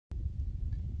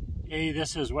Hey,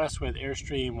 this is Wes with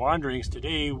Airstream Wanderings.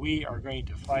 Today we are going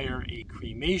to fire a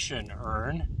cremation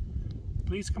urn.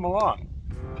 Please come along.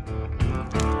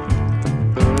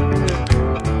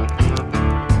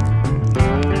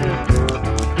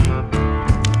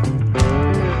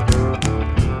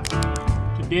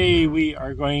 Today we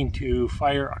are going to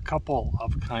fire a couple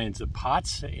of kinds of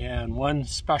pots and one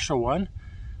special one.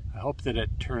 I hope that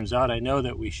it turns out. I know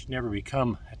that we should never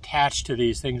become attached to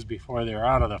these things before they're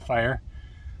out of the fire.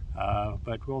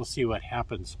 But we'll see what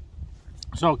happens.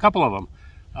 So a couple of them.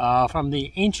 From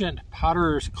the Ancient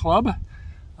Potter's Club,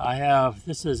 I have,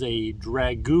 this is a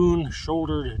Dragoon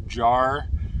shouldered jar,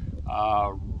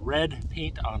 red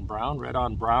paint on brown, red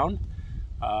on brown.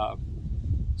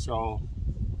 So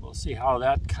we'll see how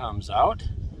that comes out.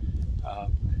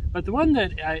 But the one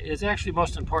that is actually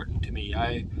most important to me,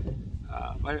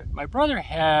 my brother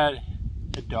had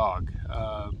a dog,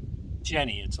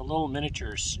 Jenny. It's a little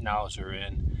miniature schnauzer,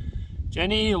 and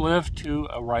Jenny lived to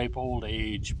a ripe old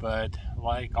age, but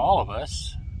like all of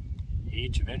us,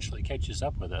 age eventually catches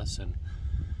up with us. And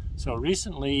so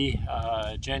recently,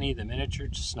 Jenny, the miniature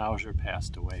schnauzer,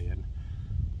 passed away. And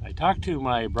I talked to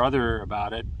my brother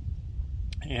about it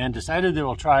and decided that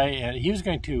we'll try, and he was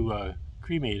going to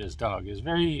cremate his dog. It's a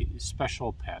very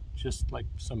special pet, just like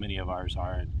so many of ours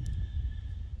are. And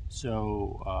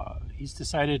so he's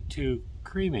decided to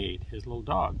cremate his little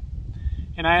dog.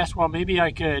 And I asked, well, maybe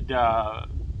I could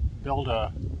build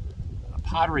a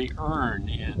pottery urn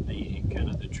in the kind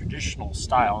of the traditional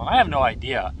style. And I have no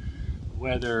idea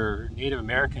whether Native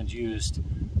Americans used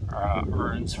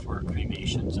urns for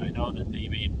cremations. I know that they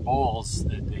made bowls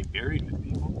that they buried with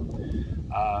people.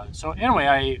 So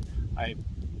anyway, I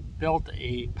built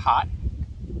a pot,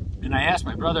 and I asked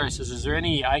my brother, I says, is there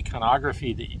any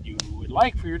iconography that you would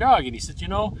like for your dog? And he said, you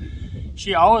know,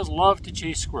 she always loved to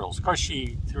chase squirrels. Of course,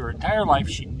 through her entire life,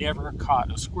 she never caught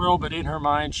a squirrel, but in her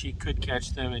mind, she could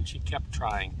catch them, and she kept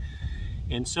trying.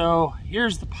 And so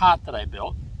here's the pot that I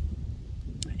built.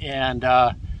 And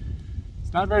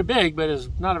it's not very big, but it's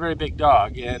not a very big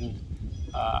dog. And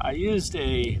I used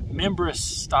a membranous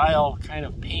style kind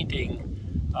of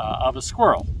painting of a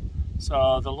squirrel.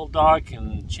 So the little dog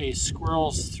can chase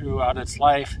squirrels throughout its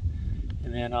life.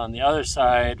 And then on the other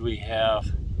side, we have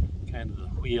kind of the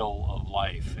wheel of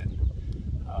life. And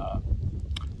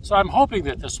so I'm hoping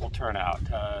that this will turn out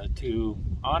to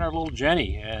honor little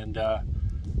Jenny and to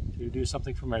do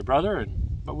something for my brother,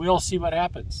 but we'll see what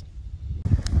happens.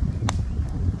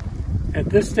 At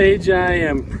this stage, I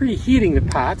am preheating the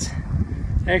pots.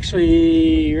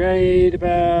 Actually, right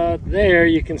about there,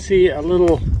 you can see a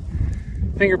little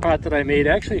finger pot that I made,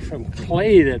 actually from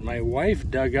clay that my wife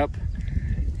dug up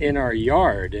in our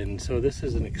yard. And so this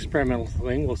is an experimental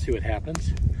thing. We'll see what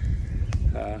happens.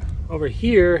 Over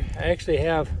here, I actually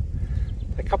have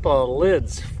a couple of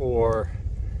lids for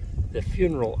the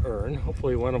funeral urn.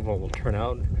 Hopefully one of them will turn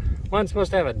out. One's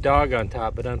supposed to have a dog on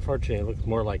top, but unfortunately it looks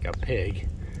more like a pig.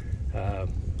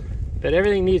 But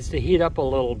everything needs to heat up a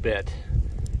little bit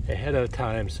ahead of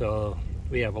time so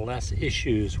we have less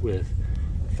issues with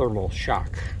thermal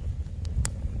shock.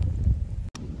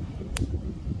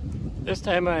 This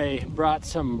time I brought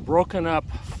some broken up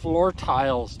floor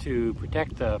tiles to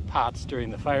protect the pots during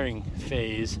the firing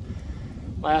phase.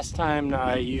 Last time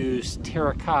I used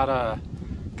terracotta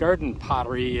garden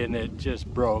pottery and it just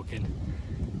broke.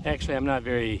 And actually I'm not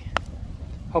very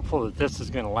hopeful that this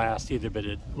is going to last either, but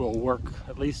it will work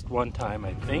at least one time,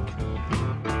 I think.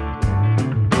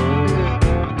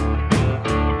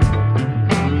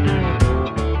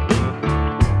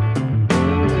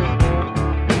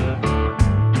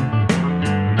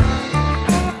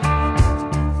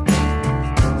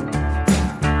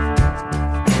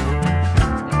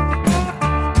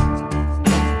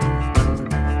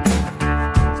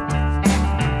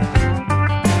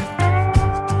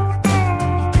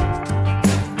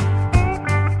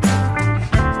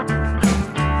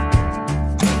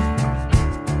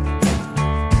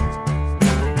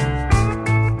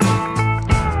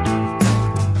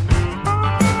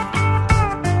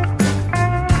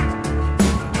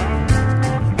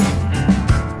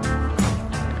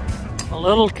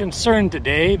 A little concerned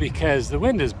today because the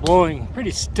wind is blowing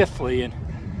pretty stiffly, and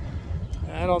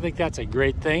I don't think that's a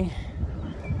great thing,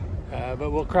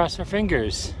 but we'll cross our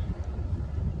fingers.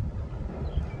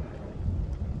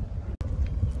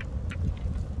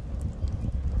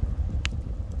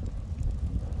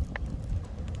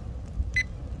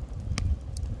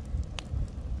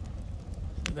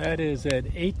 That is at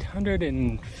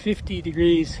 850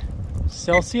 degrees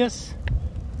Celsius.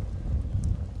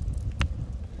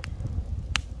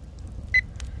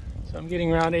 So I'm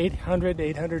getting around 800,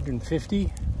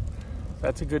 850.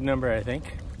 That's a good number, I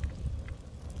think.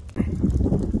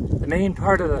 main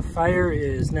part of the fire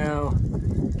is now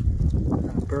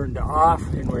burned off,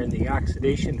 and we're in the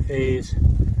oxidation phase.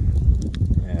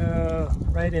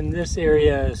 Right in this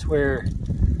area is where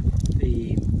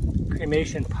the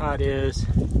cremation pot is,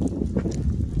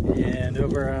 and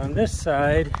over on this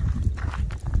side,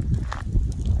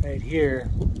 right here,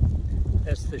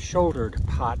 that's the shouldered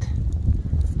pot.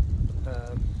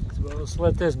 So let's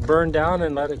let this burn down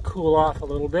and let it cool off a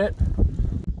little bit.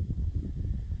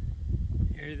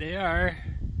 Here they are.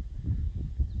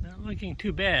 Not looking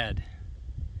too bad.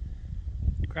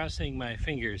 Crossing my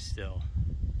fingers still.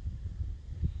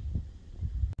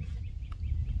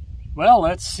 Well,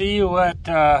 let's see what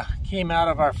came out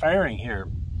of our firing here.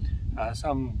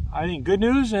 Some, I think, good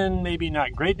news and maybe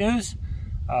not great news.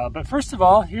 But first of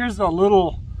all, here's the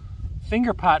little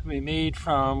finger pot we made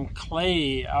from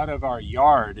clay out of our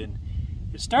yard. And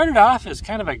it started off as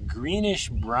kind of a greenish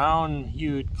brown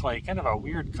hued clay, kind of a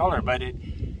weird color, but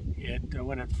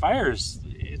when it fires,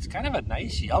 it's kind of a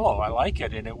nice yellow. I like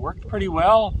it, and it worked pretty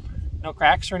well. No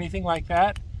cracks or anything like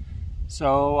that.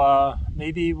 So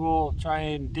maybe we'll try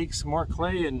and dig some more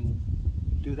clay and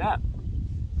do that.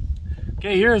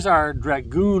 Okay, here's our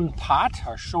Dragoon pot,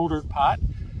 our shouldered pot,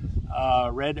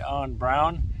 red on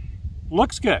brown.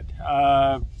 Looks good,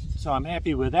 so I'm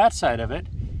happy with that side of it,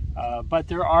 but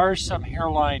there are some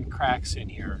hairline cracks in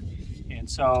here, and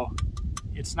so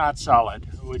it's not solid,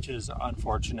 which is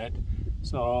unfortunate.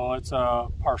 So it's a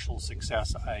partial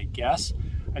success, I guess.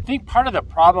 I think part of the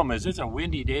problem is it's a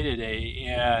windy day today,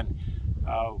 and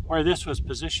where this was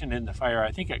positioned in the fire,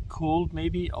 I think it cooled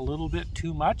maybe a little bit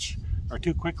too much or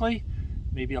too quickly,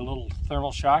 maybe a little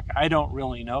thermal shock. I don't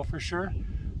really know for sure.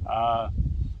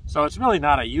 So it's really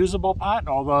not a usable pot,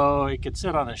 although it could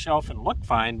sit on a shelf and look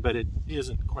fine, but it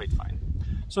isn't quite fine.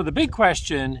 So the big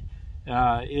question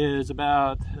is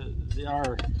about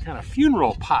our kind of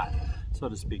funeral pot, so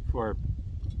to speak, for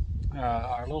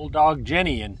our little dog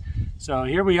Jenny. And so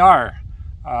here we are.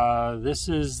 This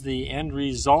is the end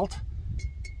result.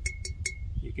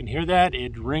 You can hear that.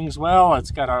 It rings well.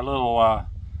 It's got our little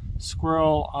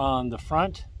squirrel on the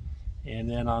front, and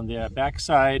then on the back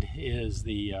side is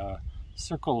the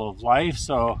circle of life,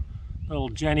 so little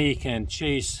Jenny can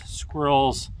chase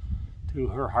squirrels to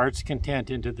her heart's content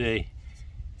into the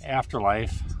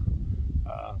afterlife.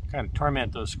 Kind of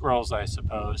torment those squirrels, I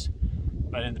suppose.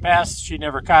 But in the past, she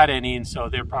never caught any, and so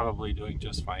they're probably doing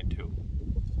just fine too.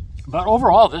 But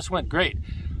overall, this went great.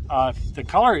 The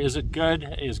color is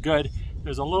good.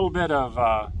 There's a little bit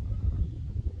of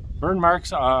burn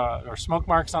marks or smoke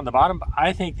marks on the bottom, but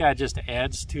I think that just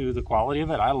adds to the quality of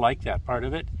it. I like that part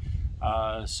of it.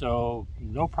 So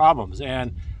no problems.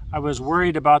 And I was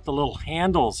worried about the little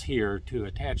handles here to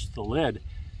attach to the lid,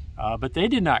 but they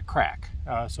did not crack.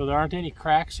 So there aren't any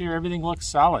cracks here. Everything looks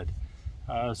solid.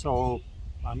 So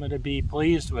I'm going to be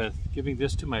pleased with giving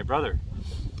this to my brother.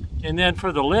 And then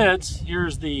for the lids,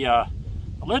 here's the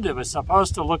lid that was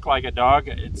supposed to look like a dog.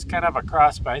 It's kind of a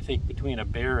cross, I think, between a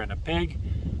bear and a pig.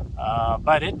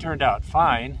 But it turned out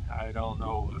fine. I don't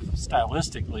know if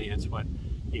stylistically it's what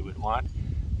he would want.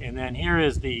 And then here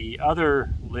is the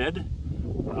other lid,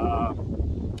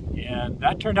 and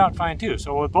that turned out fine too.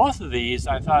 So with both of these,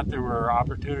 I thought there were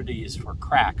opportunities for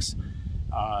cracks,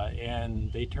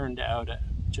 and they turned out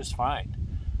just fine.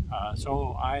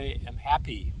 So I am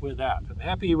happy with that. I'm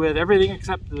happy with everything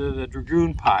except the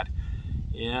Dragoon pot.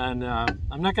 And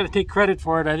I'm not going to take credit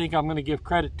for it. I think I'm going to give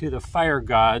credit to the fire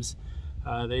gods.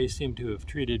 They seem to have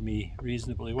treated me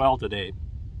reasonably well today.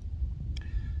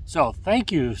 So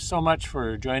thank you so much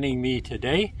for joining me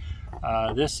today.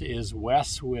 This is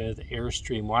Wes with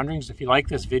Airstream Wanderings. If you like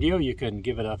this video, you can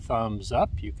give it a thumbs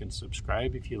up. You can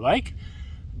subscribe if you like.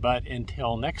 But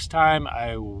until next time,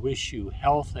 I wish you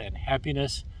health and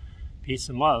happiness, peace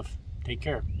and love. Take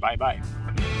care.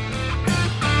 Bye-bye.